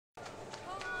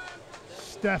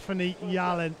Stephanie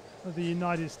Jallen of the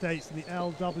United States in the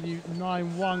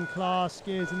LW91 class.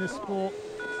 Skiers in this sport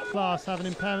class have an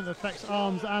impairment that affects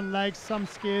arms and legs. Some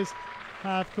skiers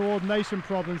have coordination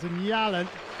problems, and Jallen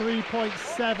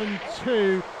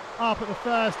 3.72 up at the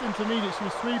first intermediate. She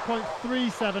was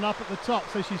 3.37 up at the top,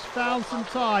 so she's found some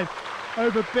time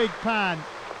over Big Pan.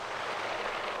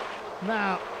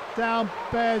 Now down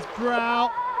Bear's Brow.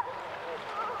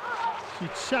 She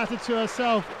chatted to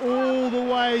herself all the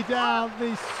way down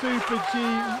the Super G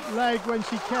leg when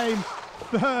she came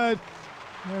third,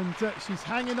 and she's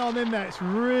hanging on in there. It's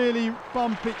really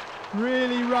bumpy,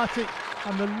 really rutty,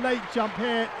 and the late jump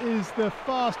here is the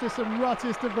fastest and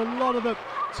ruttiest of the lot of them.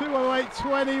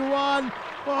 2:08.21.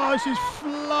 Oh, she's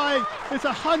flying. It's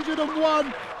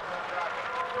 101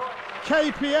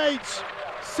 kph,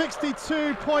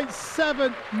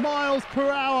 62.7 miles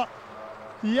per hour.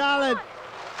 Jallen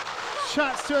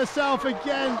chats to herself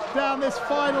again down this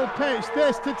final pitch.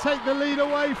 This to take the lead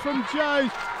away from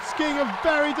Jones. Skiing a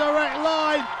very direct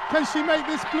line. Can she make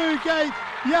this blue gate?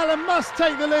 Jallen must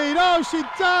take the lead. Oh, she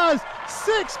does.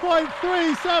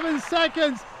 6.37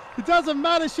 seconds. It doesn't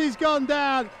matter, she's gone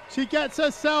down. She gets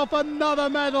herself another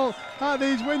medal at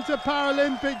these Winter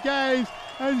Paralympic Games,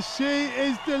 and she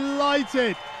is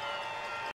delighted.